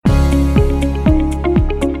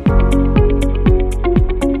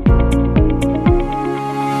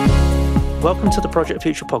Welcome to the Project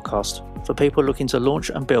Future podcast for people looking to launch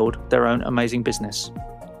and build their own amazing business.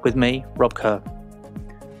 With me, Rob Kerr.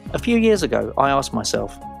 A few years ago, I asked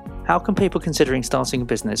myself, how can people considering starting a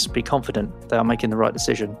business be confident they are making the right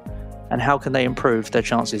decision? And how can they improve their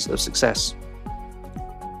chances of success?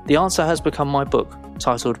 The answer has become my book,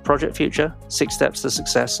 titled Project Future: 6 Steps to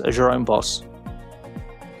Success as Your Own Boss.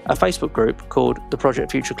 A Facebook group called the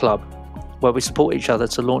Project Future Club, where we support each other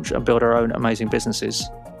to launch and build our own amazing businesses.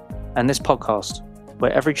 And this podcast,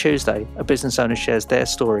 where every Tuesday a business owner shares their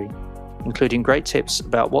story, including great tips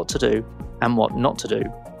about what to do and what not to do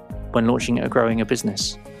when launching and growing a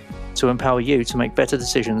business, to empower you to make better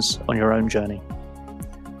decisions on your own journey.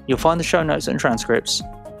 You'll find the show notes and transcripts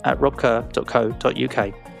at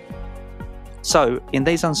robkerr.co.uk. So, in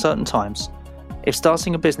these uncertain times, if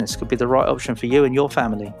starting a business could be the right option for you and your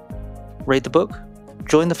family, read the book,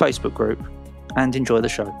 join the Facebook group, and enjoy the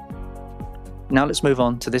show. Now let's move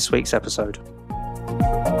on to this week's episode.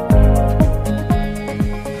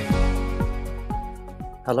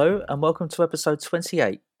 Hello and welcome to episode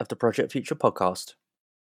 28 of the Project Future podcast.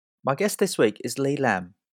 My guest this week is Lee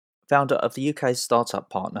Lam, founder of the UK's Startup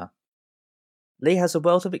Partner. Lee has a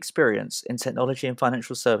wealth of experience in technology and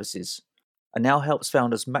financial services and now helps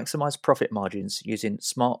founders maximise profit margins using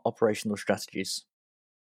smart operational strategies.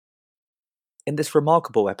 In this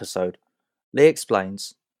remarkable episode, Lee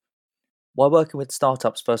explains why working with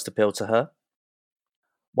startups first appealed to her,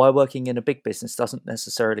 why working in a big business doesn't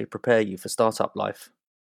necessarily prepare you for startup life,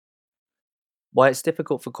 why it's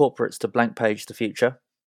difficult for corporates to blank page the future,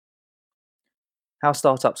 how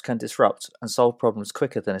startups can disrupt and solve problems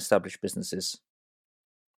quicker than established businesses,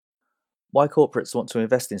 why corporates want to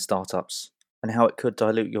invest in startups and how it could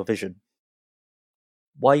dilute your vision,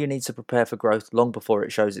 why you need to prepare for growth long before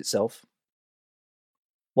it shows itself,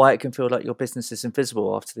 why it can feel like your business is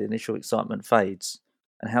invisible after the initial excitement fades,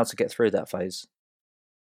 and how to get through that phase,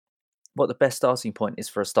 what the best starting point is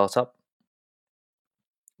for a startup,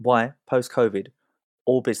 why, post-COVID,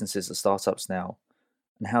 all businesses are startups now,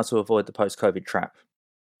 and how to avoid the post-COVID trap,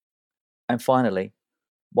 and finally,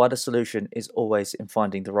 why the solution is always in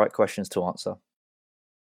finding the right questions to answer.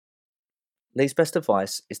 Lee's best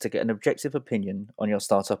advice is to get an objective opinion on your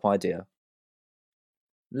startup idea.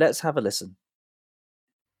 Let's have a listen.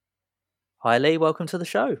 Hi Lee, welcome to the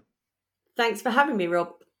show. Thanks for having me,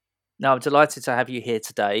 Rob. Now, I'm delighted to have you here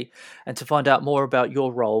today and to find out more about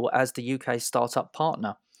your role as the UK Startup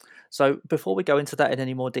Partner. So before we go into that in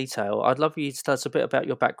any more detail, I'd love for you to tell us a bit about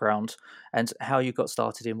your background and how you got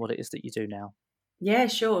started in what it is that you do now. Yeah,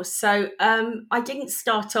 sure. So I didn't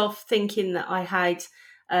start off thinking that I had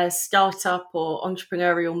a startup or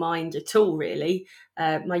entrepreneurial mind at all, really.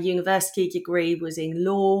 My university degree was in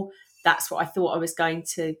law. That's what I thought I was going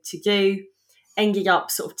to do. Ended up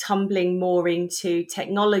sort of tumbling more into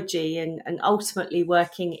technology and ultimately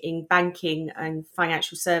working in banking and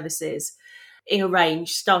financial services in a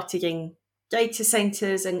range, started in data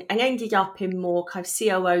centers and ended up in more kind of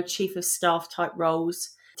COO, chief of staff type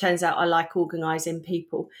roles. Turns out I like organising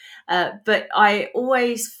people. But I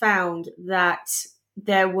always found that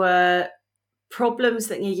there were problems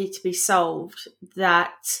that needed to be solved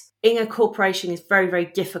that in a corporation is very, very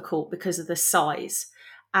difficult because of the size.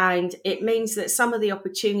 And it means that some of the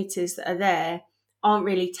opportunities that are there aren't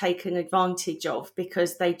really taken advantage of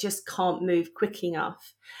because they just can't move quick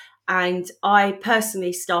enough. And I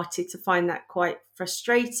personally started to find that quite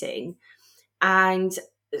frustrating and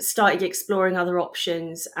started exploring other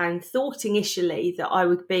options and thought initially that I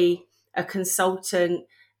would be a consultant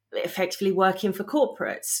effectively working for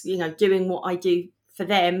corporates, doing what I do for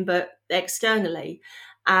them, but externally.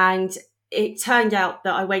 And it turned out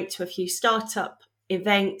that I went to a few startup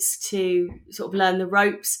events to sort of learn the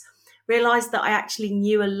ropes, realized that I actually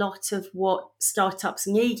knew a lot of what startups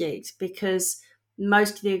needed because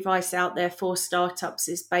most of the advice out there for startups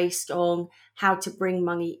is based on how to bring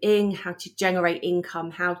money in, how to generate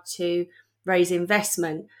income, how to raise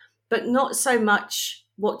investment, but not so much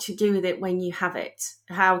what to do with it when you have it,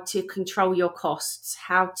 how to control your costs,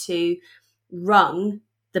 how to run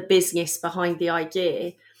the business behind the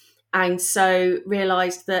idea. And so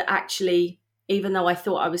realized that actually, even though I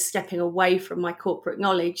thought I was stepping away from my corporate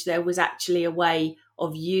knowledge, there was actually a way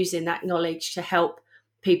of using that knowledge to help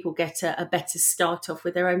people get a better start off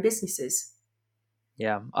with their own businesses.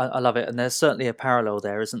 Yeah, I love it. And there's certainly a parallel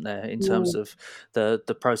there, isn't there, in terms of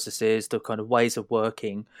the processes, the kind of ways of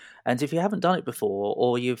working. And if you haven't done it before,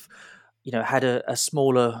 or you've had a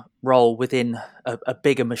smaller role within a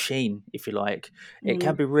bigger machine, if you like, it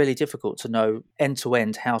can be really difficult to know end to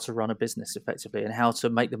end how to run a business effectively and how to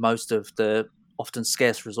make the most of the often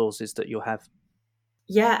scarce resources that you'll have.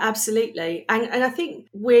 Yeah, absolutely. And I think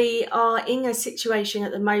we are in a situation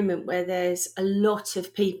at the moment where there's a lot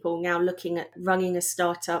of people now looking at running a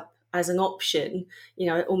startup as an option,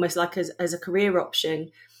 almost like as a career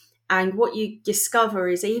option. And what you discover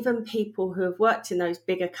is even people who have worked in those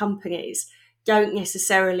bigger companies don't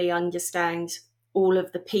necessarily understand all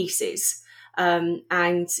of the pieces. And,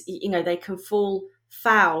 they can fall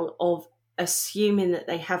foul of assuming that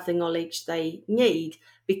they have the knowledge they need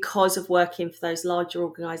because of working for those larger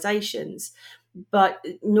organizations. But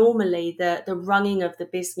normally the running of the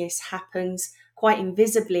business happens quite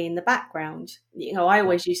invisibly in the background. I Yeah.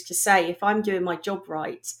 always used to say, if I'm doing my job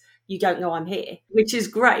right, you don't know I'm here, which is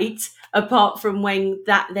great, apart from when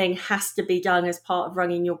that then has to be done as part of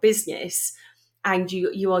running your business. And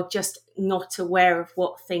you are just not aware of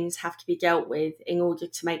what things have to be dealt with in order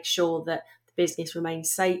to make sure that the business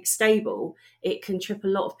remains stable. It can trip a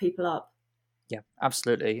lot of people up. Yeah,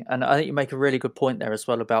 absolutely. And I think you make a really good point there as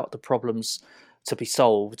well about the problems to be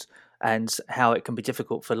solved and how it can be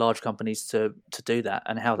difficult for large companies to do that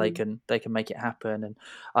and how Mm. they can make it happen. And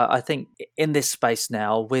I think in this space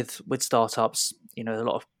now with startups, a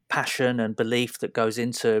lot of passion and belief that goes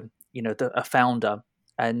into a founder.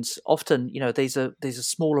 And often, these are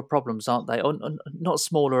smaller problems, aren't they? Not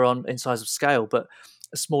smaller on in size of scale, but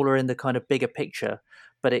smaller in the kind of bigger picture.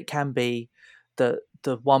 But it can be the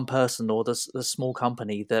one person or the small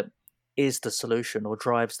company that is the solution or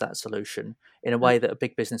drives that solution in a way that a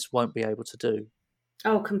big business won't be able to do.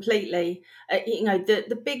 Oh, completely.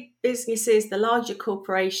 The big businesses, the larger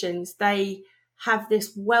corporations, they have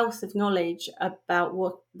this wealth of knowledge about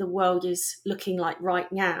what the world is looking like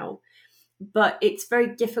right now, but it's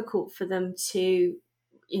very difficult for them to,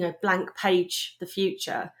 blank page the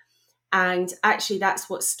future. And actually, that's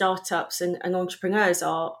what startups and entrepreneurs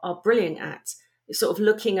are brilliant at. Sort of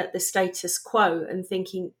looking at the status quo and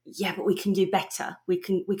thinking, yeah, but we can do better. We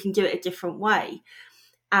can do it a different way.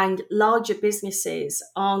 And larger businesses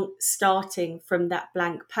aren't starting from that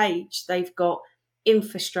blank page. They've got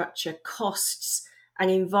infrastructure, costs, an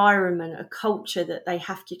environment, a culture that they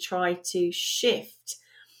have to try to shift.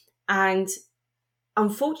 And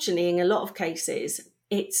unfortunately, in a lot of cases,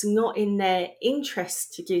 it's not in their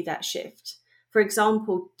interest to do that shift. For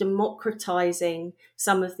example, democratizing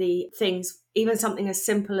some of the things, even something as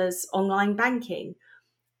simple as online banking.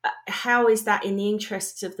 How is that in the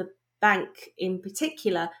interests of the bank in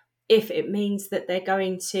particular if it means that they're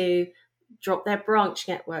going to drop their branch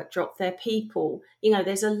network, drop their people?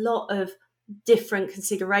 There's a lot of different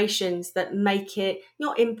considerations that make it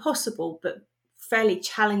not impossible, but fairly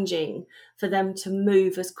challenging for them to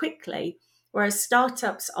move as quickly. Whereas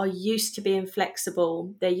startups are used to being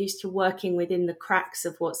flexible, they're used to working within the cracks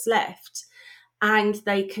of what's left, and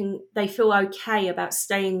they feel okay about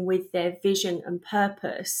staying with their vision and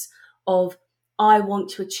purpose of, I want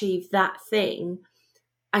to achieve that thing,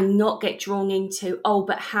 and not get drawn into, oh,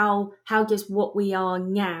 but how does what we are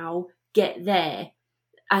now get there?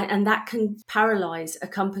 And that can paralyze a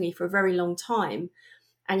company for a very long time.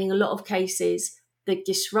 And in a lot of cases, the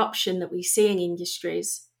disruption that we see in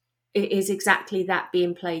industries is exactly that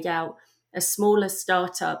being played out. A smaller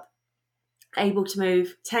startup able to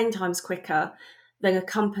move 10 times quicker than a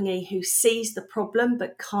company who sees the problem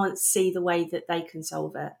but can't see the way that they can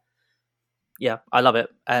solve it. Yeah, I love it,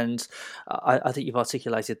 and I think you've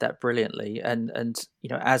articulated that brilliantly. And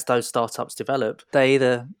as those startups develop, they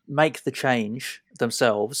either make the change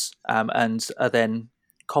themselves and are then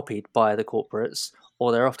copied by the corporates,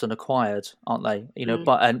 or they're often acquired, aren't they? Mm.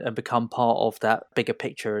 But and become part of that bigger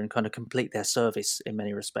picture and kind of complete their service in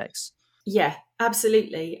many respects. Yeah,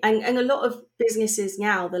 absolutely. And a lot of businesses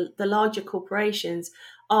now, the larger corporations,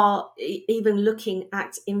 are even looking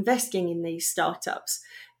at investing in these startups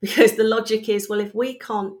because the logic is, well, if we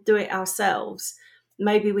can't do it ourselves,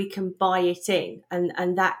 maybe we can buy it in,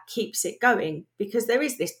 and that keeps it going because there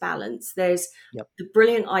is this balance. There's Yep. the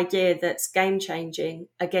brilliant idea that's game changing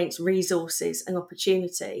against resources and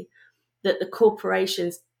opportunity, that the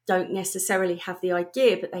corporations don't necessarily have the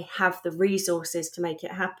idea, but they have the resources to make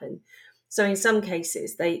it happen. So in some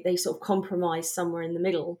cases, they sort of compromise somewhere in the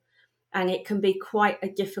middle. And it can be quite a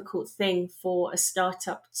difficult thing for a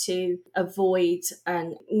startup to avoid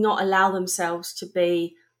and not allow themselves to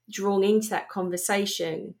be drawn into that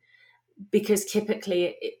conversation because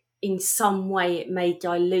typically in some way it may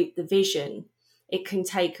dilute the vision. It can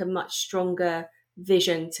take a much stronger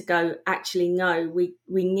vision to go, actually, no, we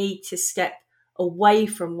need to step away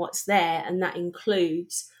from what's there. And that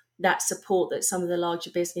includes that support that some of the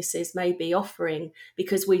larger businesses may be offering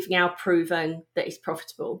because we've now proven that it's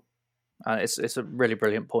profitable. It's a really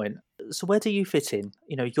brilliant point. So where do you fit in?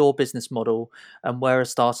 Your business model, and where a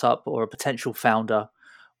startup or a potential founder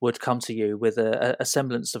would come to you with a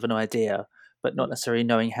semblance of an idea, but not necessarily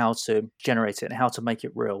knowing how to generate it and how to make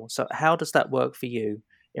it real. So how does that work for you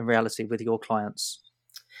in reality with your clients?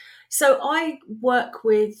 So I work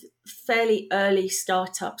with fairly early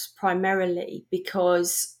startups primarily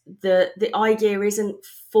because the idea isn't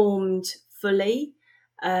formed fully,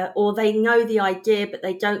 or they know the idea but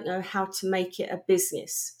they don't know how to make it a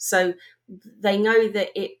business. So they know that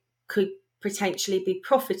it could potentially be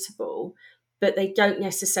profitable, but they don't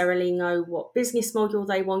necessarily know what business model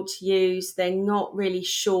they want to use. They're not really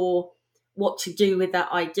sure what to do with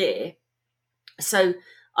that idea. So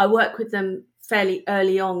I work with them fairly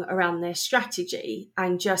early on around their strategy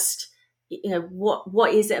and just,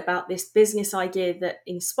 what is it about this business idea that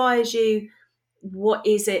inspires you? What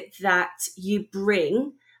is it that you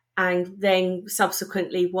bring? And then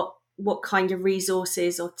subsequently, what kind of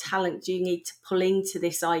resources or talent do you need to pull into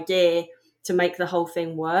this idea to make the whole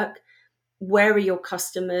thing work? Where are your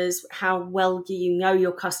customers? How well do you know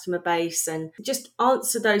your customer base? And just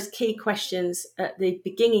answer those key questions at the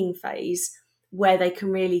beginning phase, where they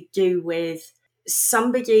can really do with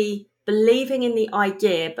somebody believing in the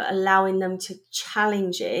idea but allowing them to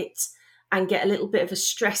challenge it and get a little bit of a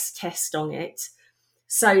stress test on it,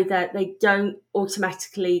 so that they don't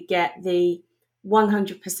automatically get the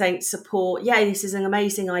 100% support. Yeah, this is an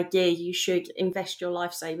amazing idea. You should invest your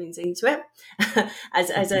life savings into it.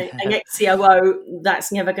 An ex-COO,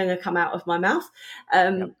 that's never going to come out of my mouth.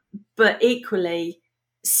 Yep. But equally,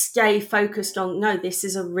 stay focused on, no, this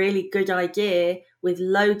is a really good idea with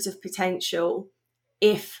loads of potential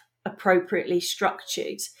if appropriately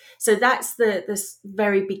structured. So that's the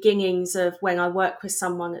very beginnings of when I work with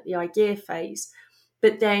someone at the idea phase.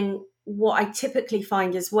 But then what I typically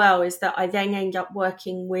find as well is that I then end up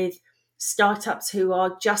working with startups who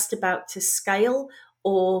are just about to scale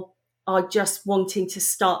or are just wanting to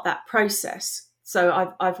start that process.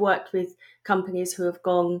 So I've worked with companies who have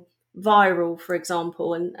gone viral, for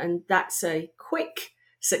example, and that's a quick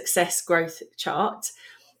success growth chart.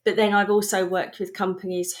 But then I've also worked with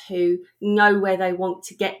companies who know where they want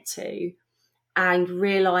to get to and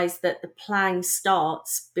realize that the plan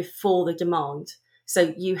starts before the demand.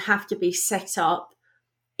 So you have to be set up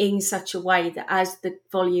in such a way that as the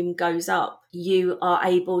volume goes up, you are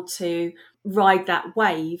able to ride that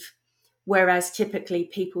wave. Whereas typically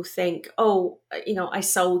people think, oh, I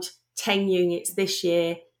sold 10 units this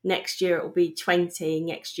year, next year it will be 20,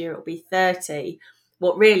 next year it will be 30.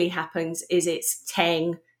 What really happens is it's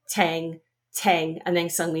 10, 10, 10, and then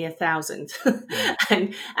suddenly 1,000.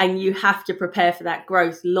 and you have to prepare for that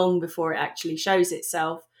growth long before it actually shows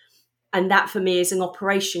itself. And that for me is an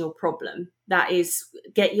operational problem. That is,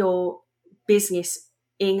 get your business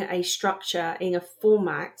in a structure, in a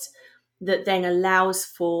format that then allows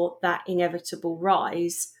for that inevitable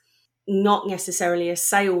rise, not necessarily a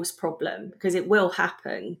sales problem, because it will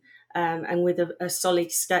happen. And with a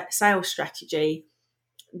solid sales strategy,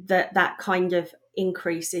 that kind of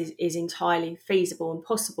increase is entirely feasible and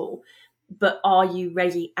possible. But are you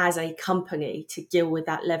ready as a company to deal with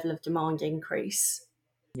that level of demand increase?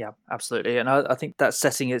 Yeah, absolutely. And I think that's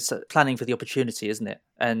planning for the opportunity, isn't it?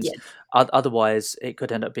 And Yeah, otherwise, it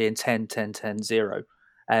could end up being 10, 10, 10, 0.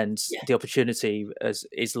 And yeah. the opportunity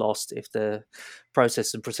is lost if the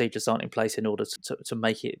process and procedures aren't in place in order to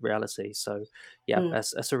make it reality. So, yeah, Mm.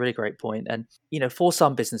 that's a really great point. And, for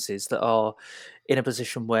some businesses that are in a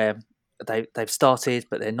position where they've started,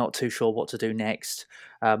 but they're not too sure what to do next.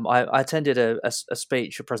 I attended a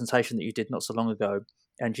speech, a presentation that you did not so long ago,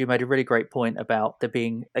 and you made a really great point about there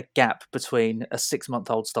being a gap between a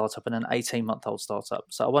 6-month-old startup and an 18-month-old startup.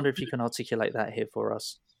 So I wonder if you can articulate that here for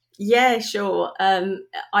us. Yeah, sure.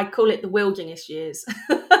 I call it the wilderness years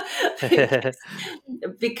because,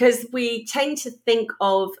 because we tend to think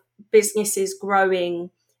of businesses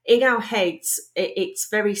growing in our heads. It's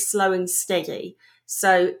very slow and steady.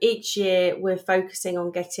 So each year we're focusing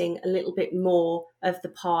on getting a little bit more of the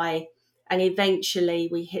pie, and eventually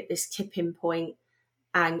we hit this tipping point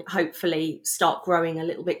and hopefully start growing a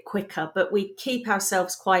little bit quicker. But we keep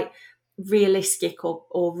ourselves quite realistic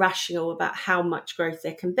or rational about how much growth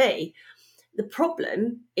there can be. The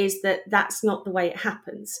problem is that that's not the way it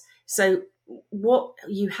happens. So what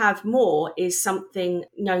you have more is something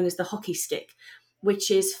known as the hockey stick,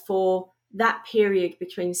 which is for that period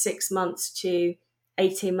between 6 months to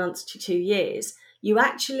 18 months to 2 years, you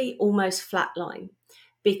actually almost flatline,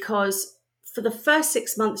 because for the first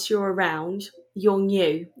 6 months you're around, you're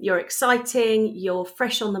new, you're exciting, you're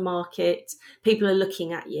fresh on the market, people are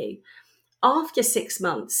looking at you. After 6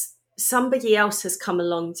 months, somebody else has come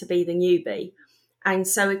along to be the newbie. And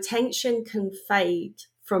so attention can fade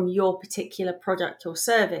from your particular product or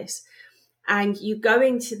service. And you go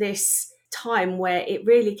into this time where it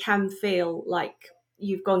really can feel like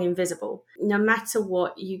you've gone invisible. No matter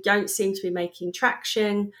what, you don't seem to be making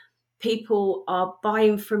traction. People are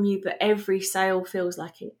buying from you, but every sale feels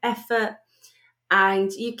like an effort.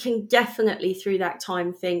 And you can definitely through that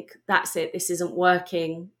time think, that's it, this isn't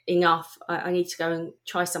working enough. I need to go and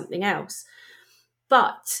try something else.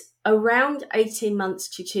 But around 18 months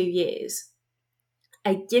to 2 years,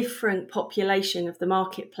 a different population of the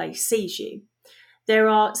marketplace sees you. There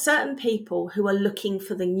are certain people who are looking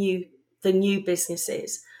for the new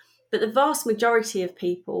businesses, but the vast majority of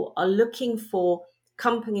people are looking for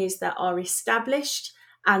companies that are established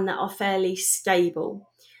and that are fairly stable.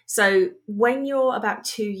 So when you're about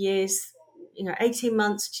 2 years, 18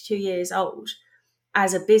 months to 2 years old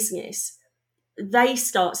as a business, they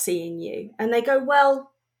start seeing you and they go,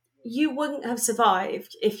 well, you wouldn't have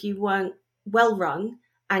survived if you weren't well run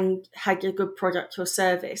and had a good product or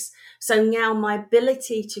service. So now my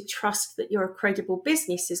ability to trust that you're a credible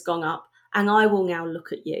business has gone up, and I will now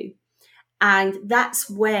look at you. And that's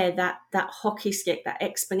where that hockey stick, that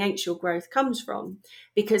exponential growth comes from,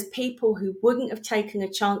 because people who wouldn't have taken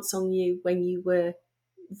a chance on you when you were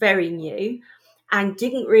very new and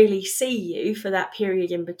didn't really see you for that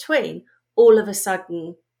period in between, all of a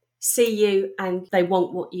sudden see you and they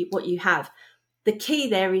want what you have. The key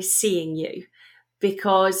there is seeing you,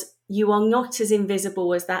 because you are not as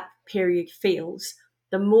invisible as that period feels.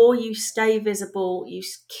 The more you stay visible, you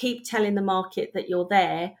keep telling the market that you're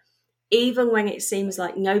there, even when it seems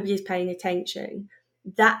like nobody's paying attention.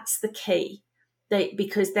 That's the key.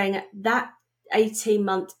 Because then that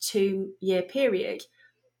 18-month, 2-year period,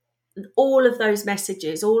 all of those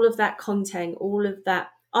messages, all of that content, all of that,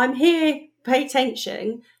 I'm here, pay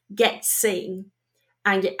attention, gets seen.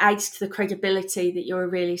 And it adds to the credibility that you're a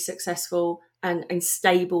really successful and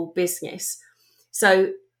stable business.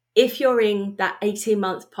 So if you're in that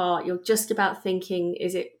 18-month part, you're just about thinking,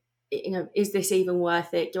 is this even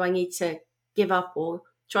worth it? Do I need to give up or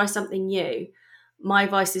try something new? My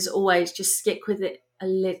advice is always just stick with it a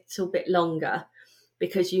little bit longer,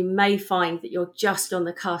 because you may find that you're just on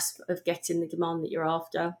the cusp of getting the demand that you're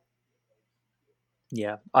after.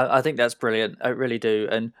 Yeah, I think that's brilliant. I really do.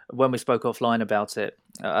 And when we spoke offline about it,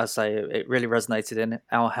 I say it really resonated in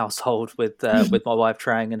our household with my wife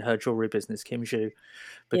Trang and her jewelry business Kim Ju,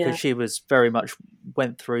 because Yeah. she was very much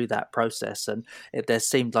went through that process, and there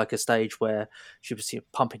seemed like a stage where she was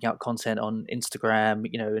pumping out content on Instagram,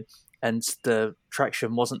 and the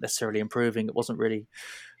traction wasn't necessarily improving. It wasn't really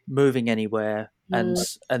moving anywhere, and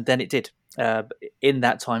Mm. then it did in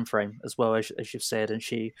that time frame as well, as you've said, and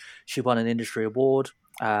she won an industry award,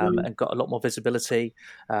 Mm. and got a lot more visibility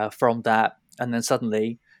from that, and then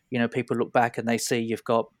suddenly people look back and they see you've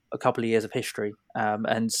got a couple of years of history,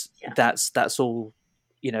 and Yeah. that's all,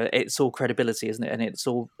 it's all credibility, isn't it? And it's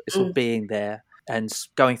all Mm. being there and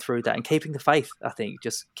going through that and keeping the faith. I think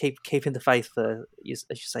just keeping the faith for, as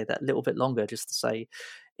you say, that little bit longer, just to say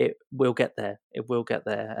it will get there. It will get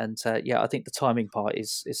there. And yeah, I think the timing part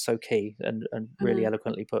is so key and really Mm.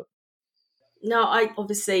 eloquently put. No, I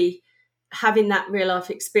obviously, having that real life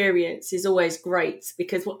experience is always great,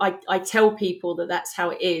 because I tell people that that's how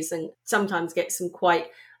it is, and sometimes get some quite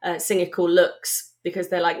cynical looks, because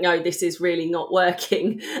they're like, no, this is really not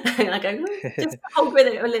working. And I go, "Oh, just hold with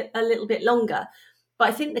it a little bit longer." But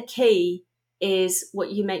I think the key is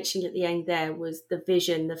what you mentioned at the end there, was the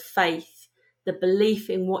vision, the faith, the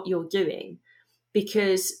belief in what you're doing,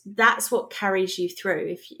 because that's what carries you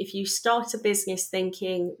through. If you start a business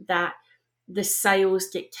thinking that the sales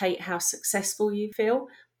dictate how successful you feel,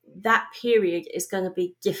 that period is going to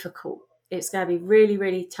be difficult. It's going to be really,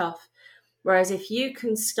 really tough. Whereas if you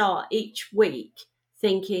can start each week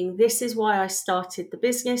thinking, this is why I started the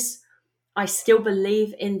business, I still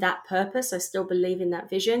believe in that purpose, I still believe in that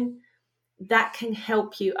vision, that can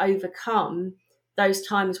help you overcome those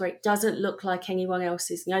times where it doesn't look like anyone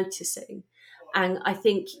else is noticing. And I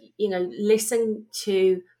think, listen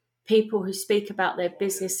to people who speak about their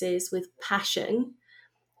businesses with passion.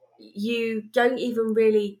 You don't even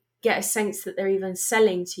really get a sense that they're even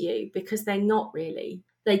selling to you, because they're not really.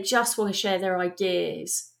 They just want to share their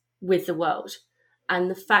ideas with the world. And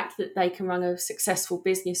the fact that they can run a successful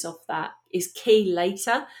business off that is key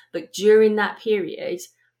later. But during that period,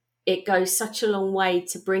 it goes such a long way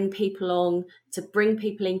to bring people on, to bring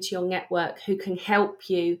people into your network who can help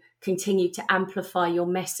you continue to amplify your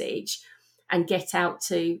message and get out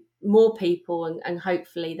to more people, and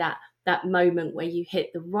hopefully that moment where you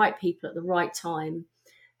hit the right people at the right time,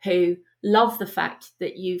 who love the fact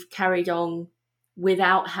that you've carried on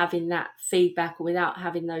without having that feedback or without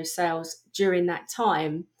having those sales during that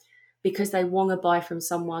time, because they want to buy from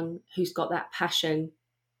someone who's got that passion,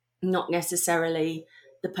 not necessarily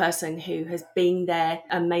the person who has been there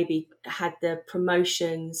and maybe had the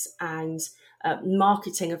promotions and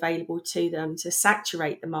marketing available to them to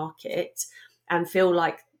saturate the market and feel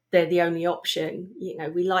like they're the only option.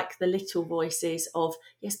 We like the little voices of,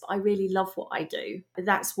 yes, but I really love what I do.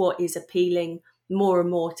 That's what is appealing more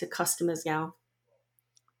and more to customers now.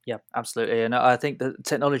 Yeah, absolutely. And I think that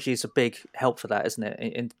technology is a big help for that, isn't it?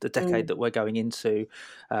 In the decade Mm, that we're going into,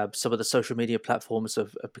 some of the social media platforms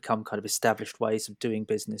have become kind of established ways of doing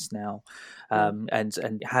business now, mm,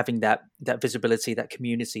 and having that visibility, that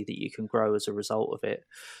community that you can grow as a result of it.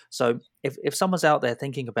 So if someone's out there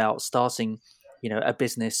thinking about starting, a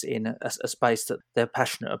business in a space that they're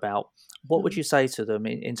passionate about, what would mm. you say to them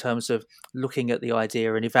in terms of looking at the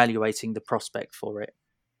idea and evaluating the prospect for it?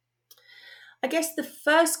 I guess the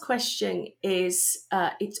first question is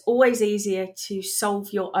it's always easier to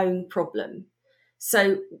solve your own problem.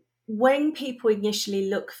 So, when people initially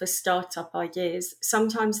look for startup ideas,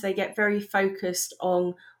 sometimes they get very focused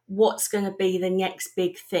on what's going to be the next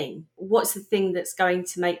big thing. What's the thing that's going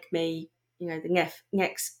to make me, the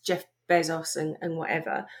next Jeff Bezos and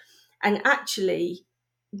whatever. And actually,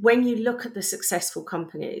 when you look at the successful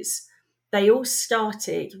companies, they all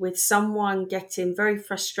started with someone getting very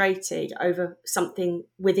frustrated over something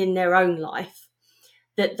within their own life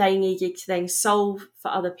that they needed to then solve for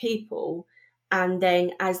other people. And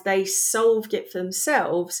then as they solved it for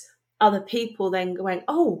themselves, other people then went,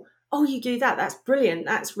 oh, you do that. That's brilliant.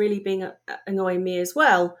 That's really been annoying me as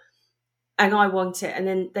well. And I want it. And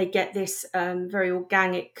then they get this very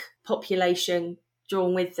organic population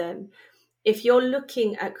drawn with them. If you're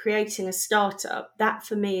looking at creating a startup, that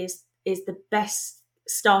for me is the best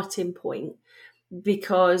starting point,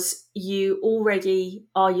 because you already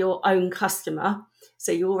are your own customer.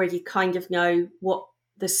 So you already kind of know what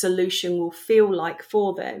the solution will feel like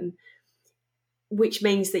for them, which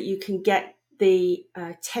means that you can get the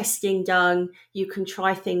testing done. You can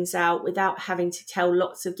try things out without having to tell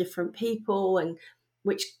lots of different people, and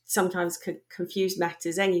which sometimes could confuse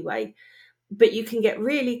matters anyway. But you can get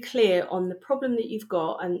really clear on the problem that you've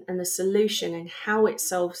got, and the solution, and how it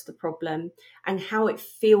solves the problem, and how it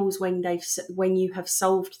feels when you have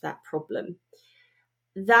solved that problem.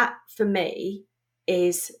 That for me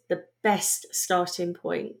is the best starting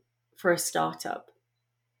point for a startup.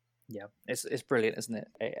 Yeah, it's brilliant, isn't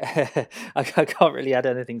it? I can't really add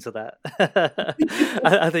anything to that.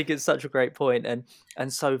 I think it's such a great point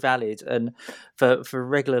and so valid. And for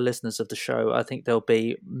regular listeners of the show, I think there'll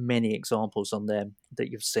be many examples on there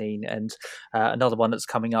that you've seen. And another one that's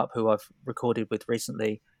coming up, who I've recorded with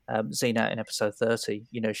recently, Zena in episode 30.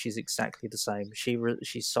 She's exactly the same.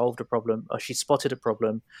 She solved a problem, or she spotted a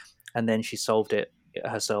problem, and then she solved it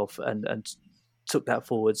herself, and took that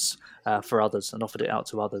forwards for others and offered it out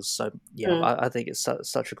to others. So yeah, Mm, I think it's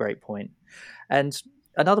such a great point. And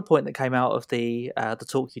another point that came out of the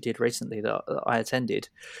talk you did recently that I attended,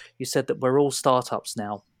 you said that we're all startups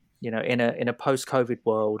now. In a post-COVID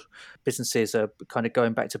world, businesses are kind of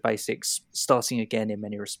going back to basics, starting again in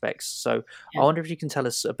many respects. So I yeah. wonder if you can tell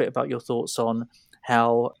us a bit about your thoughts on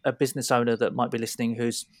how a business owner that might be listening,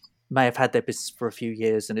 who's may have had their business for a few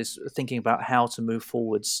years and is thinking about how to move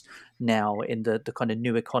forwards now in the kind of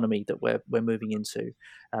new economy that we're moving into,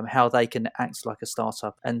 how they can act like a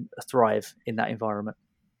startup and thrive in that environment.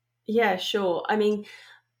 Yeah, sure. I mean,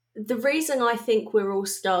 the reason I think we're all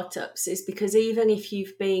startups is because even if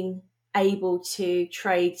you've been able to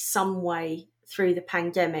trade some way through the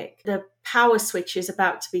pandemic, the power switch is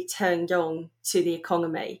about to be turned on to the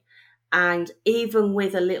economy. And even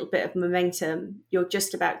with a little bit of momentum, you're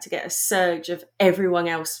just about to get a surge of everyone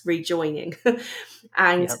else rejoining.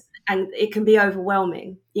 and Yeah, and it can be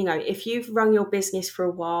overwhelming. If you've run your business for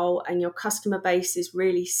a while and your customer base is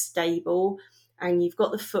really stable, and you've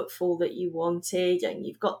got the footfall that you wanted, and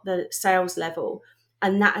you've got the sales level,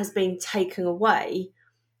 and that has been taken away,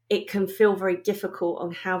 it can feel very difficult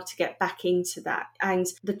on how to get back into that. And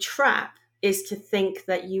the trap is to think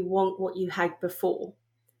that you want what you had before.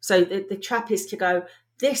 So the trap is to go,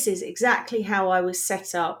 this is exactly how I was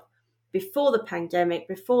set up before the pandemic,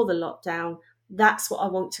 before the lockdown. That's what I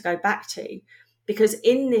want to go back to. Because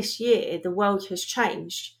in this year, the world has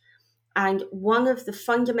changed. And one of the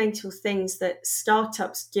fundamental things that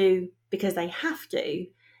startups do, because they have to,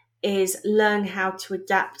 is learn how to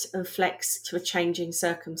adapt and flex to a changing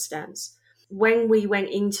circumstance. When we went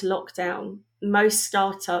into lockdown, most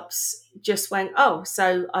startups just went, oh,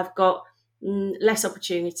 so I've got less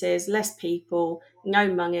opportunities, less people,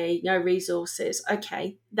 no money, no resources.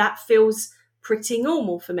 Okay, that feels pretty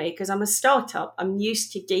normal for me because I'm a startup. I'm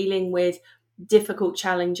used to dealing with difficult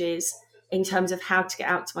challenges in terms of how to get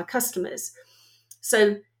out to my customers.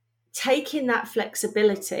 So taking that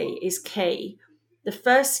flexibility is key. The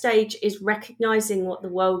first stage is recognizing what the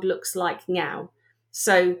world looks like now.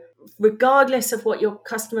 So regardless of what your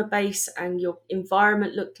customer base and your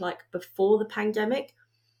environment looked like before the pandemic,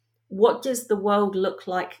 what does the world look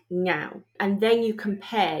like now? And then you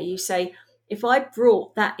compare, you say, if I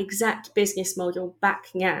brought that exact business model back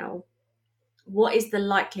now, what is the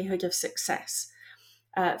likelihood of success?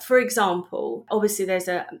 For example, obviously there's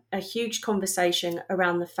a huge conversation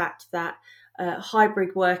around the fact that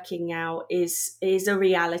hybrid working now is a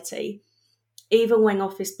reality. Even when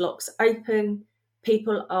office blocks open,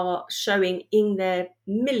 people are showing in their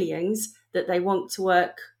millions that they want to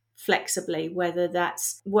work flexibly, whether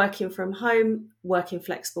that's working from home, working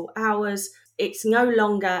flexible hours. It's no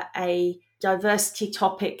longer a diversity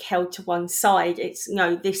topic held to one side. It's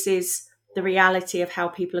no, this is the reality of how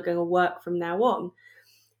people are going to work from now on.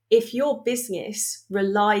 If your business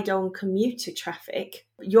relied on commuter traffic,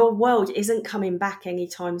 your world isn't coming back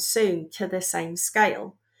anytime soon to the same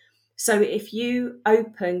scale. So if you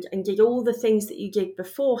opened and did all the things that you did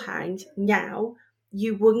beforehand now,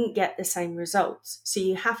 you wouldn't get the same results. So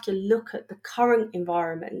you have to look at the current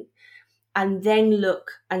environment and then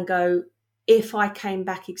look and go, if I came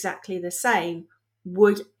back exactly the same,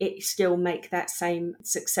 would it still make that same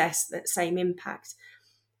success, that same impact?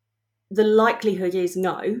 The likelihood is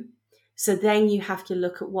no. So then you have to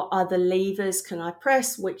look at what other levers can I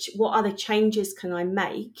press, what other changes can I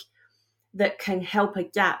make that can help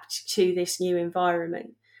adapt to this new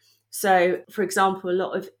environment. So, for example, a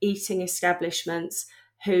lot of eating establishments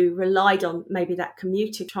who relied on maybe that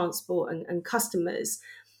commuter transport and customers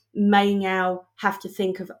may now have to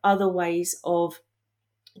think of other ways of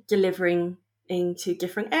delivering into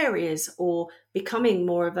different areas or becoming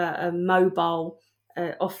more of a mobile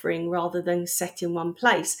offering rather than set in one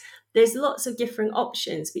place. There's lots of different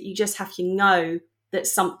options, but you just have to know that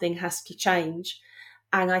something has to change.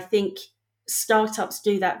 And I think startups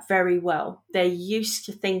do that very well. They're used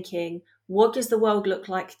to thinking, what does the world look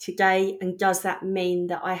like today? And does that mean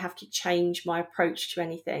that I have to change my approach to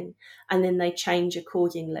anything? And then they change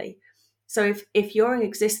accordingly. So if you're an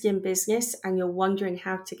existing business and you're wondering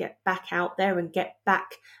how to get back out there and get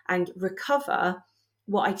back and recover,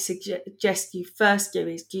 what I suggest you first do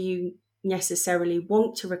is, do you necessarily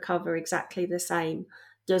want to recover exactly the same?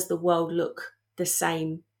 Does the world look the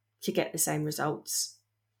same to get the same results?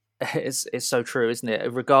 It's so true, isn't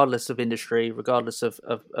it? Regardless of industry, regardless of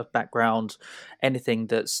background, anything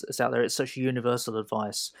that's out there, it's such universal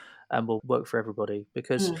advice and will work for everybody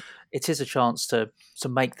because it is a chance to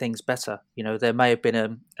make things better. You know, there may have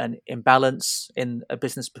been an imbalance in a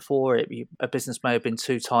business before. A business may have been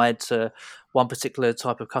too tied to one particular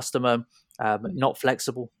type of customer, not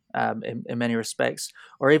flexible in many respects,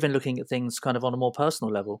 or even looking at things kind of on a more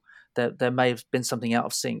personal level. There may have been something out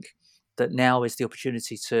of sync. That now is the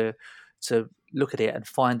opportunity to look at it and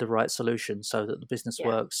find the right solution so that the business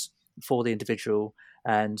works for the individual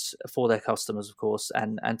and for their customers, of course,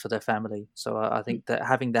 and for their family. So I think that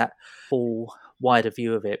having that full wider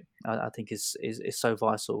view of it, I think is so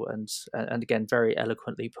vital and again very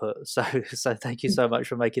eloquently put. So thank you so much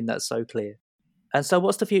for making that so clear. And so,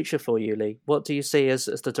 what's the future for you, Lee? What do you see as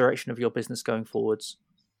the direction of your business going forwards?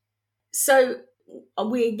 So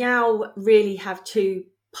we now really have two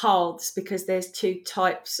paths because there's two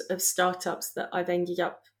types of startups that I've ended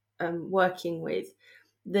up working with.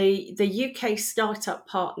 The UK startup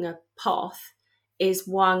partner path is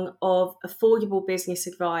one of affordable business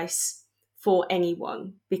advice for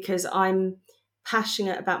anyone because I'm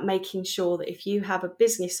passionate about making sure that if you have a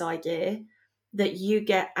business idea, that you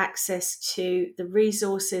get access to the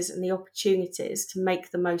resources and the opportunities to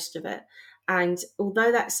make the most of it. And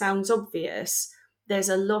although that sounds obvious, there's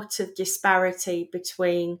a lot of disparity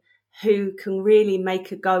between who can really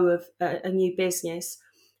make a go of a new business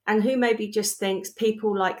and who maybe just thinks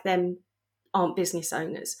people like them aren't business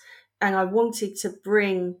owners. And I wanted to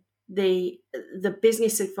bring the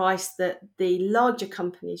business advice that the larger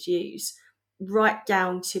companies use right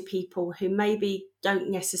down to people who maybe don't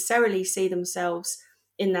necessarily see themselves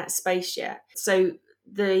in that space yet. So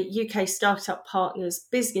the UK Startup Partners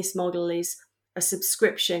business model is a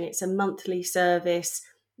subscription. It's a monthly service.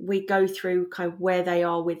 We go through kind of where they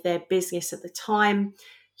are with their business at the time,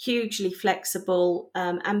 hugely flexible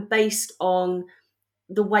and based on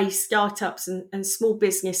the way startups and small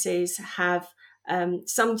businesses have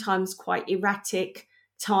sometimes quite erratic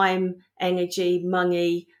time, energy,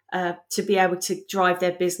 money to be able to drive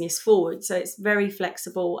their business forward. So it's very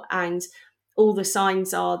flexible. And all the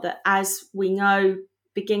signs are that, as we know,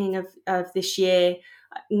 beginning of this year,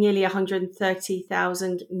 nearly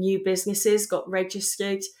 130,000 new businesses got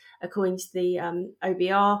registered according to the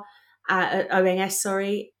ONS,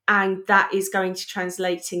 and that is going to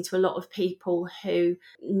translate into a lot of people who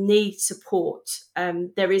need support.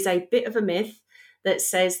 There is a bit of a myth that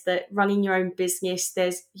says that running your own business,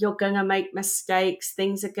 you're going to make mistakes,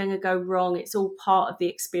 things are going to go wrong, it's all part of the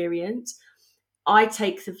experience. I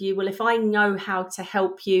take the view, well, if I know how to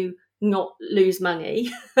help you not lose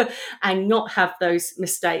money and not have those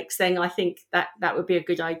mistakes, then I think that would be a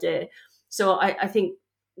good idea. So I think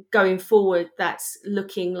going forward, that's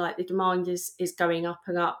looking like the demand is going up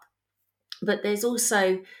and up. But there's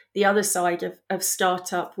also the other side of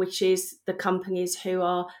startup, which is the companies who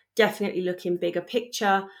are definitely looking bigger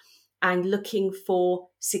picture and looking for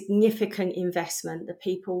significant investment, the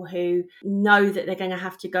people who know that they're going to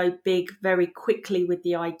have to go big very quickly with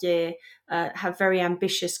the idea, have very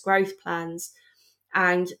ambitious growth plans.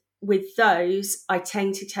 And with those, I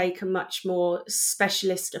tend to take a much more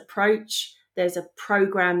specialist approach. There's a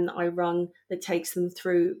program that I run that takes them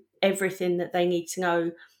through everything that they need to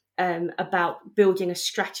know about building a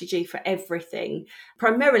strategy for everything,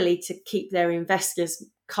 primarily to keep their investors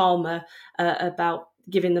calmer about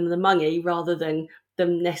giving them the money rather than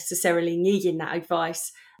them necessarily needing that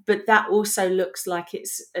advice. But that also looks like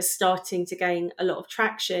it's starting to gain a lot of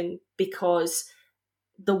traction, because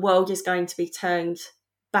the world is going to be turned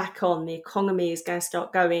back on. The economy is going to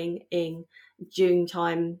start going in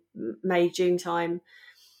May, June time,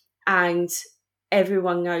 and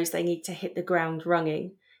everyone knows they need to hit the ground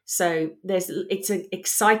running. So it's an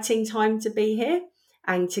exciting time to be here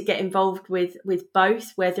and to get involved with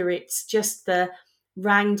both, whether it's just the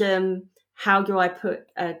random, how do I put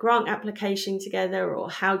a grant application together, or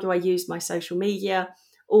how do I use my social media,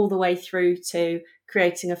 all the way through to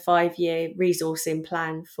creating a 5-year resourcing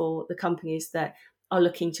plan for the companies that are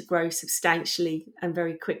looking to grow substantially and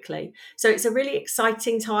very quickly. So it's a really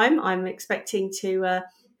exciting time. I'm expecting to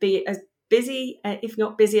be as busy, if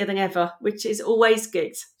not busier than ever, which is always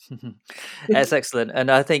good. That's excellent. And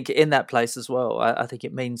I think in that place as well, I think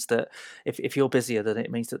it means that if you're busier, then it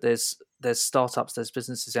means that there's startups, there's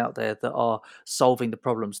businesses out there that are solving the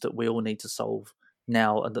problems that we all need to solve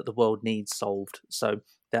now and that the world needs solved. So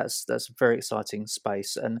that's a very exciting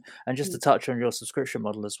space. And just to touch on your subscription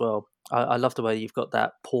model as well, I love the way you've got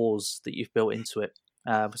that pause that you've built into it.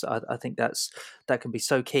 So I think that can be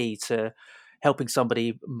so key to helping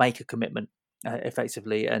somebody make a commitment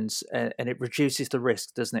effectively, and it reduces the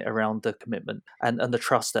risk, doesn't it, around the commitment and the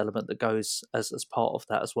trust element that goes as part of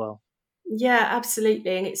that as well. Yeah,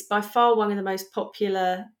 absolutely. And it's by far one of the most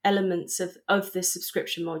popular elements of the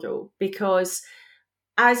subscription model, because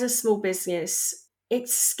as a small business,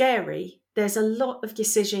 it's scary. There's a lot of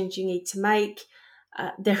decisions you need to make.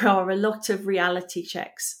 There are a lot of reality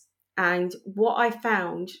checks. And what I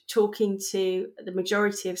found talking to the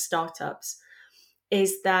majority of startups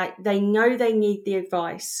is that they know they need the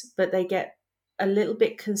advice, but they get a little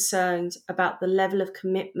bit concerned about the level of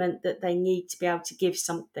commitment that they need to be able to give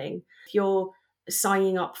something. If you're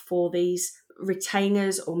signing up for these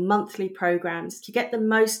retainers or monthly programs, to get the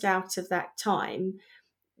most out of that time,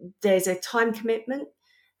 there's a time commitment,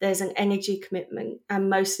 there's an energy commitment, and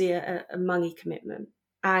mostly a money commitment.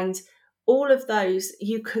 And all of those,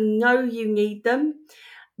 you can know you need them,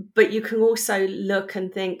 but you can also look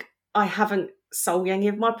and think, I haven't sold any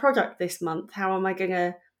of my product this month. How am I going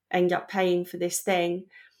to end up paying for this thing?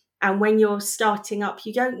 And when you're starting up,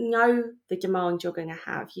 you don't know the demand you're going to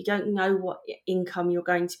have. You don't know what income you're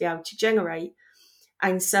going to be able to generate.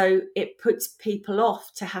 And so it puts people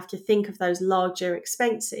off to have to think of those larger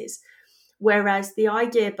expenses. Whereas the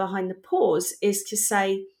idea behind the pause is to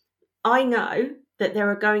say, I know that there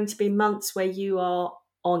are going to be months where you are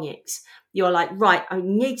on it. You're like, right, I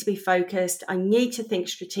need to be focused. I need to think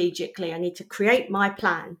strategically. I need to create my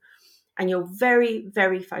plan. And you're very,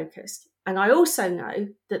 very focused. And I also know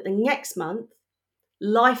that the next month,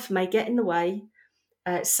 life may get in the way.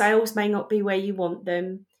 Sales may not be where you want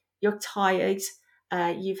them. You're tired.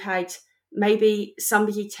 You've had maybe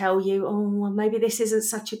somebody tell you, oh, well, maybe this isn't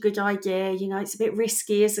such a good idea. You know, it's a bit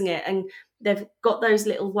risky, isn't it? And they've got those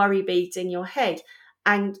little worry beads in your head.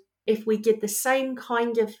 And if we did the same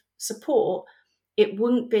kind of support, it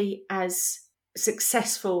wouldn't be as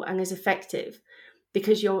successful and as effective,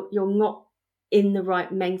 because you're not in the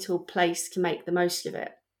right mental place to make the most of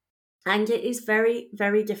it. And it is very,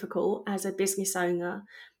 very difficult as a business owner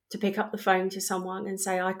to pick up the phone to someone and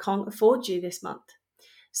say, I can't afford you this month.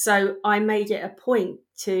 So I made it a point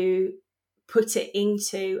to put it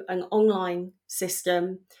into an online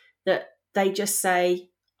system that they just say,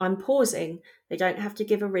 I'm pausing. They don't have to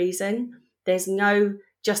give a reason. There's no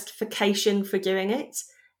justification for doing it.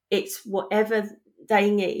 It's whatever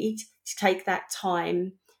they need to take that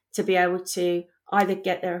time to be able to either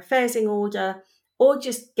get their affairs in order or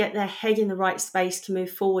just get their head in the right space to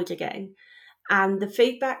move forward again. And the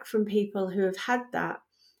feedback from people who have had that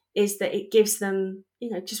is that it gives them,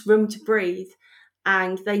 just room to breathe.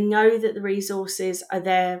 And they know that the resources are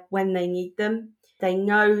there when they need them. They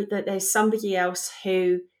know that there's somebody else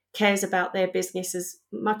who cares about their business as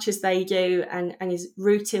much as they do and is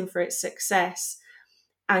rooting for its success.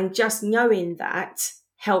 And just knowing that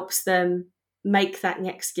helps them make that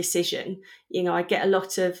next decision. I get a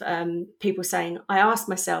lot of people saying, I ask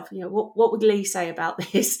myself, what would Lee say about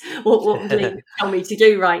this? What would Lee tell me to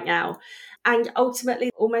do right now? And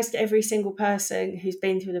ultimately, almost every single person who's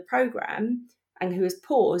been through the program and who has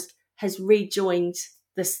paused has rejoined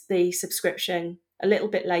the subscription a little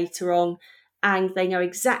bit later on, and they know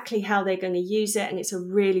exactly how they're going to use it. And it's a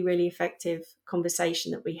really, really effective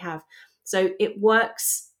conversation that we have. So it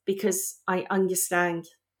works because I understand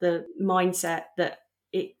the mindset that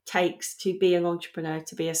it takes to be an entrepreneur,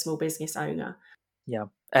 to be a small business owner. Yeah.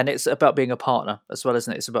 And it's about being a partner as well,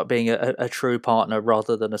 isn't it? It's about being a true partner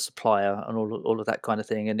rather than a supplier and all of that kind of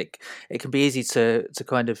thing. And it can be easy to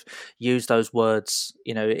kind of use those words,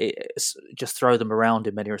 just throw them around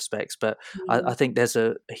in many respects. But I think there's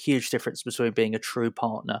a huge difference between being a true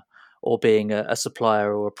partner or being a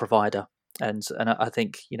supplier or a provider. And I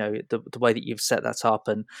think, the way that you've set that up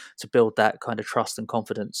and to build that kind of trust and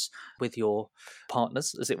confidence with your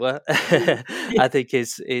partners, as it were, I think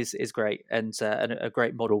is great and a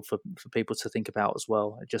great model for people to think about as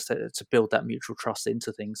well, just to build that mutual trust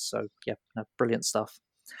into things. So yeah, brilliant stuff.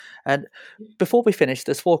 And before we finish,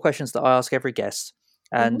 there's 4 questions that I ask every guest.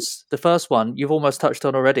 And the first one you've almost touched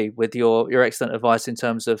on already with your excellent advice in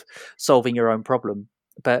terms of solving your own problem.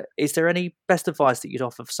 But is there any best advice that you'd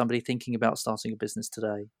offer for somebody thinking about starting a business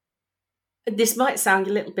today? This might sound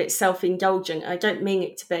a little bit self-indulgent. I don't mean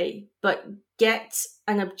it to be, but get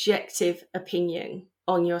an objective opinion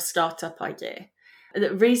on your startup idea.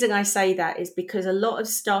 The reason I say that is because a lot of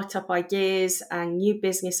startup ideas and new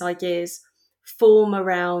business ideas form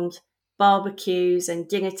around barbecues and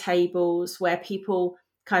dinner tables where people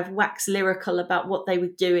kind of wax lyrical about what they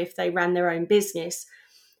would do if they ran their own business.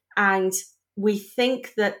 And we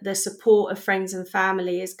think that the support of friends and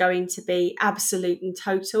family is going to be absolute and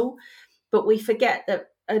total, but we forget that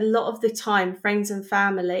a lot of the time, friends and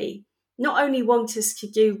family not only want us to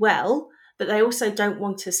do well, but they also don't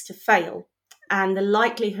want us to fail. And the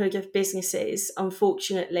likelihood of businesses,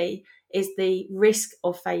 unfortunately, is the risk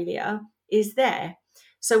of failure is there.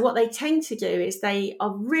 So what they tend to do is they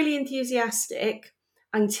are really enthusiastic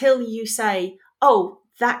until you say, oh,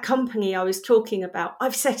 that company I was talking about,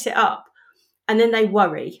 I've set it up. And then they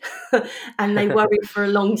worry and they worry for a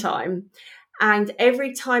long time. And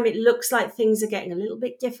every time it looks like things are getting a little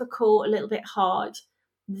bit difficult, a little bit hard,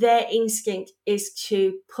 their instinct is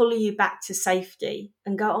to pull you back to safety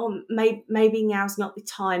and go, oh, maybe now's not the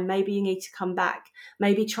time. Maybe you need to come back.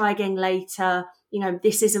 Maybe try again later.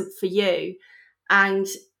 This isn't for you. And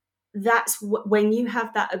that's when you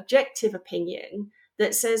have that objective opinion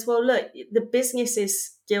that says, well, look, the business is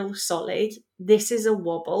still solid. This is a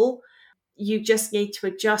wobble. You just need to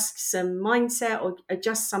adjust some mindset or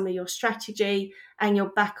adjust some of your strategy and you're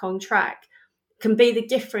back on track. Can be the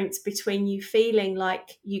difference between you feeling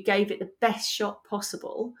like you gave it the best shot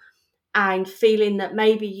possible and feeling that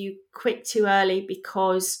maybe you quit too early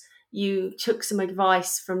because you took some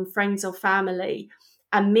advice from friends or family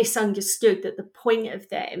and misunderstood that the point of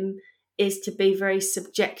them is to be very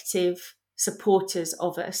subjective supporters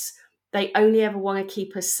of us. They only ever want to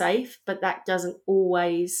keep us safe, but that doesn't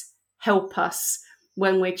always help us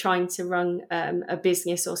when we're trying to run a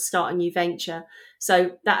business or start a new venture.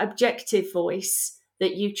 So that objective voice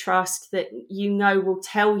that you trust, that will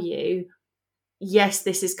tell you, yes,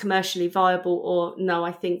 this is commercially viable, or no,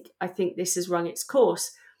 I think this has run its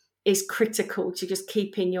course, is critical to just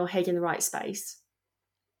keeping your head in the right space.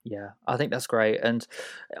 Yeah, I think that's great. And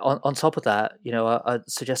on top of that, I'd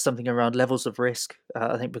suggest something around levels of risk.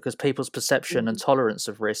 I think because people's perception and tolerance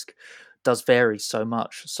of risk does vary so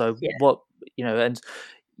much. So Yeah. and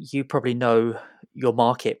you probably know your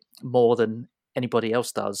market more than anybody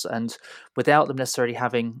else does. And without them necessarily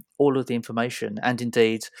having all of the information and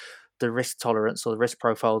indeed the risk tolerance or the risk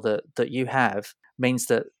profile that you have means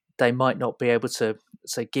that they might not be able to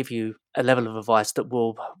so give you a level of advice that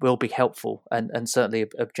will be helpful and certainly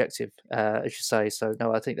objective, as you say. So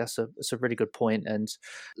no, I think that's a really good point. And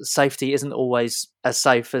safety isn't always as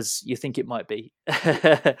safe as you think it might be,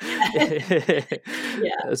 Yeah.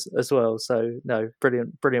 as well. So no,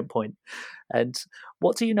 brilliant point. And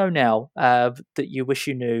what do you know now that you wish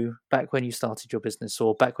you knew back when you started your business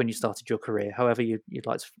or back when you started your career, however you'd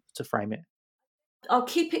like to frame it? I'll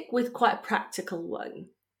keep it with quite a practical one,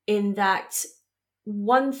 in that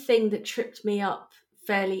one thing that tripped me up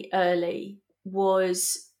fairly early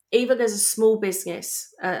was, even as a small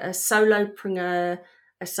business, a solopreneur,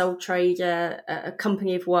 a sole trader, a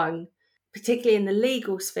company of one, particularly in the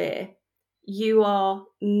legal sphere, you are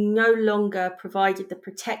no longer provided the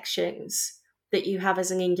protections that you have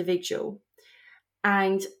as an individual.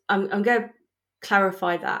 And I'm going to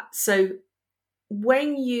clarify that. So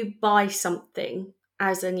when you buy something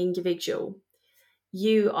as an individual,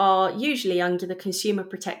 you are usually under the consumer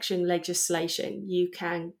protection legislation. You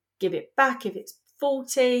can give it back if it's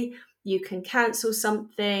faulty, you can cancel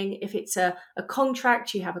something. If it's a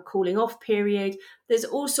contract, you have a cooling off period. There's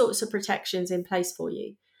all sorts of protections in place for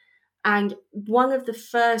you. And one of the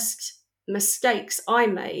first mistakes I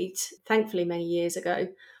made, thankfully many years ago,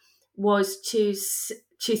 was to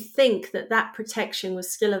think that that protection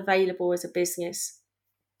was still available as a business.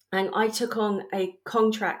 And I took on a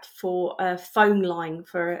contract for a phone line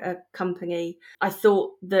for a company. I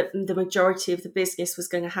thought that the majority of the business was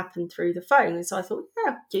going to happen through the phone. And so I thought,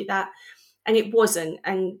 yeah, do that. And it wasn't.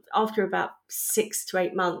 And after about 6 to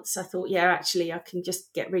 8 months, I thought, yeah, actually, I can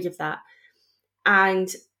just get rid of that.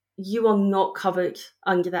 And you are not covered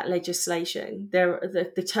under that legislation.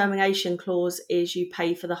 The termination clause is you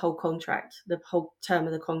pay for the whole contract, the whole term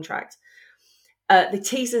of the contract. The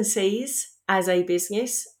T's and C's as a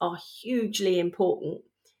business are hugely important,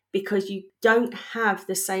 because you don't have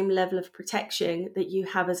the same level of protection that you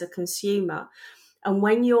have as a consumer. And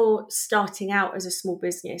when you're starting out as a small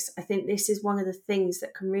business, I think this is one of the things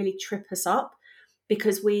that can really trip us up,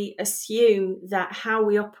 because we assume that how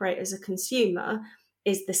we operate as a consumer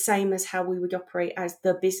is the same as how we would operate as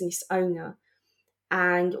the business owner.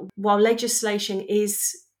 And while legislation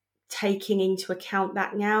is taking into account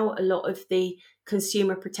that now, a lot of the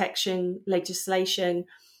consumer protection legislation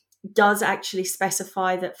does actually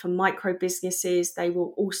specify that for micro businesses, they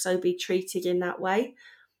will also be treated in that way.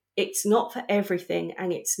 It's not for everything,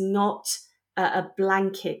 and it's not a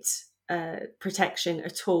blanket protection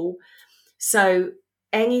at all. So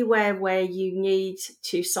anywhere where you need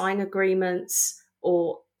to sign agreements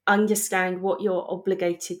or understand what you're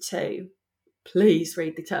obligated to, please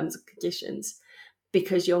read the terms and conditions,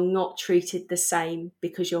 because you're not treated the same,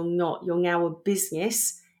 because you're now a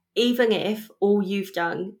business, even if all you've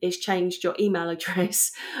done is changed your email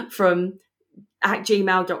address from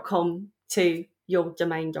 @gmail.com to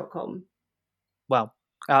yourdomain.com. Wow.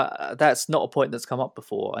 That's not a point that's come up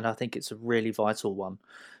before, and I think it's a really vital one.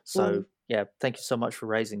 So, Mm. yeah, thank you so much for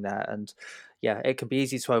raising that. And yeah, it can be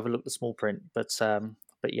easy to overlook the small print, but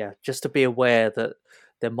yeah, just to be aware that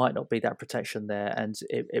there might not be that protection there, and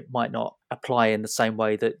it might not apply in the same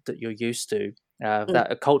way that you're used to. Mm.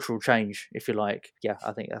 That a cultural change, if you like. Yeah,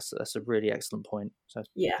 I think that's a really excellent point. So,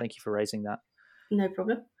 Yeah, thank you for raising that. no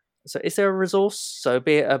problem. So, is there a resource? So,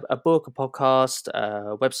 be it a book, a podcast,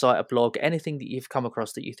 a website, a blog, anything that you've come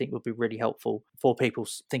across that you think would be really helpful for people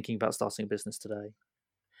thinking about starting a business today?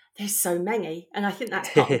 There's so many, and I think that's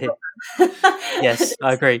part of the problem. Yes,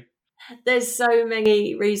 I agree. There's so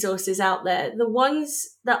many resources out there. The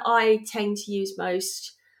ones that I tend to use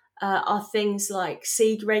most are things like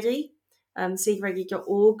Seed Ready,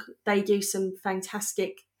 seedready.org. They do some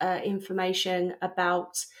fantastic information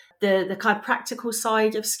about the kind of practical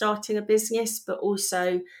side of starting a business, but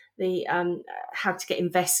also the how to get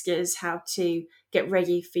investors, how to get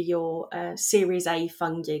ready for your Series A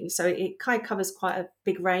funding. So it kind of covers quite a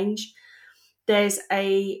big range. There's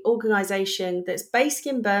a organisation that's based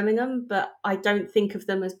in Birmingham, but I don't think of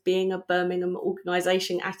them as being a Birmingham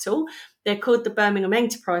organisation at all. They're called the Birmingham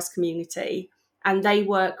Enterprise Community, and they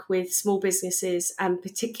work with small businesses and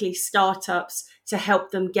particularly startups to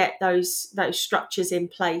help them get those structures in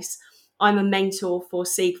place. I'm a mentor for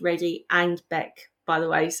Seed Ready and Beck, by the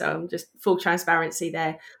way, so I'm just full transparency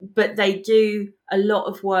there. But they do a lot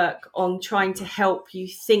of work on trying to help you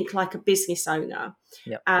think like a business owner.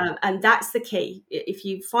 Yep. And that's the key. If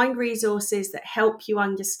you find resources that help you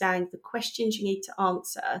understand the questions you need to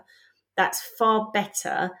answer, that's far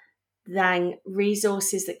better than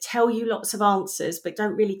resources that tell you lots of answers but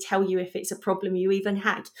don't really tell you if it's a problem you even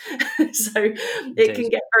had. So it can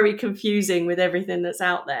Indeed. get very confusing with everything that's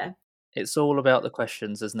out there. It's all about the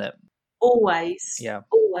questions, isn't it? Always, Yeah.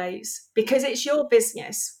 Always, because it's your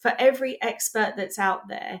business. For every expert that's out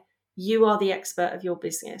there, you are the expert of your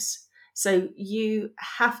business. So you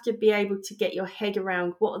have to be able to get your head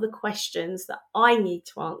around what are the questions that I need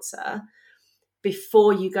to answer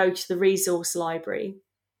before you go to the resource library,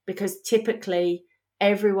 because typically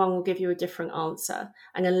everyone will give you a different answer.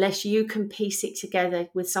 And unless you can piece it together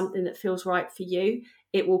with something that feels right for you,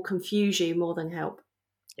 it will confuse you more than help.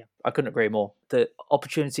 Yeah, I couldn't agree more. The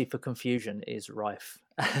opportunity for confusion is rife.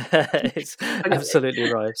 It's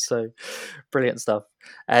absolutely rife. So brilliant stuff.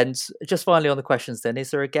 And just finally on the questions then,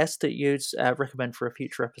 is there a guest that you'd recommend for a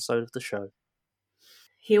future episode of the show?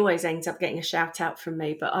 He always ends up getting a shout out from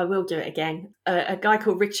me, but I will do it again. A guy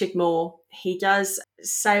called Richard Moore. He does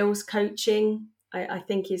sales coaching, I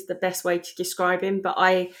think is the best way to describe him. But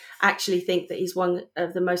I actually think that he's one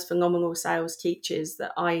of the most phenomenal sales teachers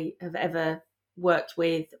that I have ever worked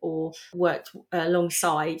with or worked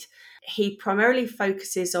alongside. He primarily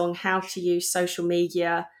focuses on how to use social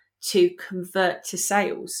media to convert to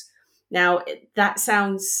sales. Now, that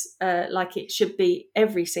sounds like it should be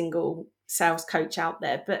every single sales coach out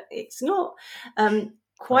there, but it's not.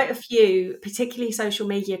 Quite a few, particularly social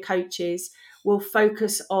media coaches, will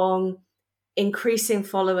focus on increasing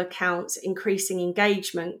follower counts, increasing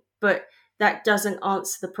engagement, but that doesn't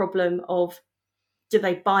answer the problem of do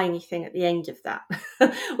they buy anything at the end of that,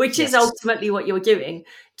 which is ultimately what you're doing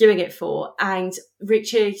it for. And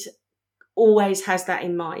Richard always has that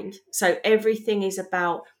in mind. So everything is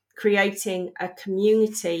about creating a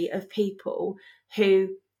community of people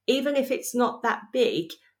who, even if it's not that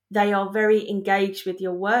big, they are very engaged with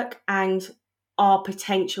your work and are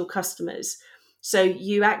potential customers. So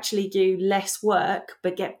you actually do less work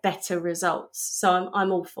but get better results. So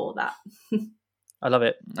I'm all for that. I love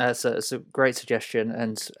it. It's a great suggestion,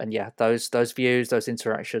 and yeah, those views, those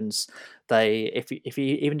interactions, if you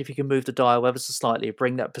even if you can move the dial ever so slightly,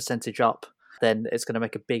 bring that percentage up, then it's going to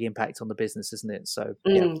make a big impact on the business, isn't it? So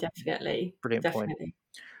yeah, definitely, brilliant definitely. point.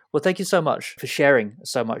 Well, thank you so much for sharing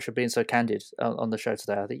so much, for being so candid on the show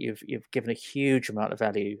today. I think you've given a huge amount of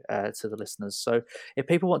value to the listeners. So if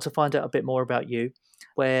people want to find out a bit more about you,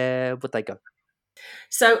 where would they go?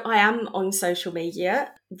 So I am on social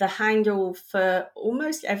media. The handle for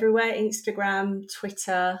almost everywhere, Instagram,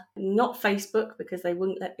 Twitter, not Facebook because they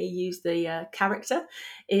wouldn't let me use the character,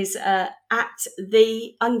 is at _UKSP.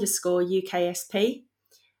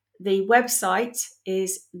 The website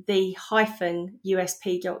is the-usp.co.uk.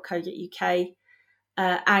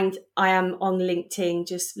 And I am on LinkedIn.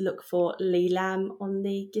 Just look for Lee Lam on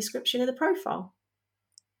the description of the profile.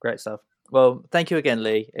 Great stuff. Well, thank you again,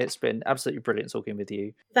 Lee. It's been absolutely brilliant talking with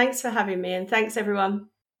you. Thanks for having me, and thanks everyone.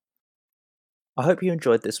 I hope you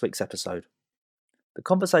enjoyed this week's episode. The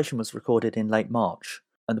conversation was recorded in late March,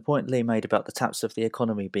 and the point Lee made about the taps of the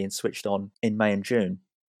economy being switched on in May and June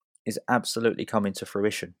is absolutely coming to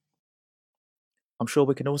fruition. I'm sure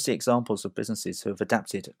we can all see examples of businesses who have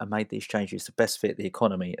adapted and made these changes to best fit the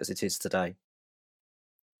economy as it is today.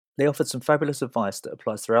 Lee offered some fabulous advice that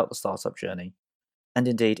applies throughout the startup journey, and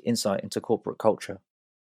indeed insight into corporate culture.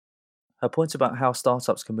 Her point about how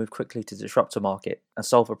startups can move quickly to disrupt a market and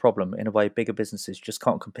solve a problem in a way bigger businesses just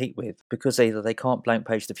can't compete with, because either they can't blank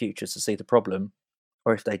page the future to see the problem,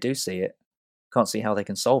 or if they do see it, can't see how they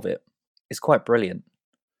can solve it, is quite brilliant,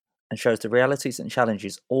 and shows the realities and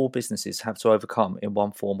challenges all businesses have to overcome in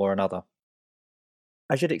one form or another.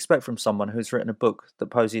 As you'd expect from someone who's written a book that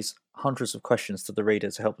poses hundreds of questions to the reader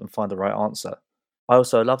to help them find the right answer, I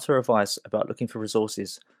also loved her advice about looking for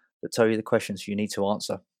resources that tell you the questions you need to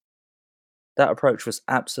answer. That approach was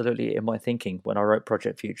absolutely in my thinking when I wrote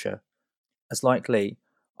Project Future, as like Lee,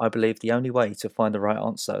 I believe the only way to find the right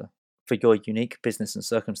answer for your unique business and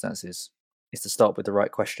circumstances is to start with the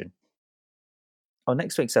right question. On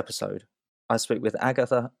next week's episode, I speak with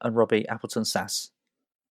Agatha and Robbie Appleton-Sass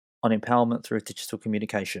on empowerment through digital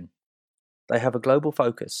communication. They have a global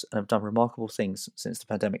focus and have done remarkable things since the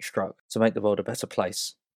pandemic struck to make the world a better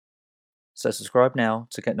place. So subscribe now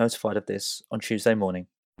to get notified of this on Tuesday morning.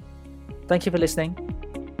 Thank you for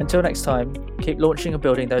listening. Until next time, keep launching and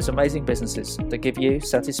building those amazing businesses that give you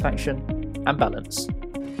satisfaction and balance.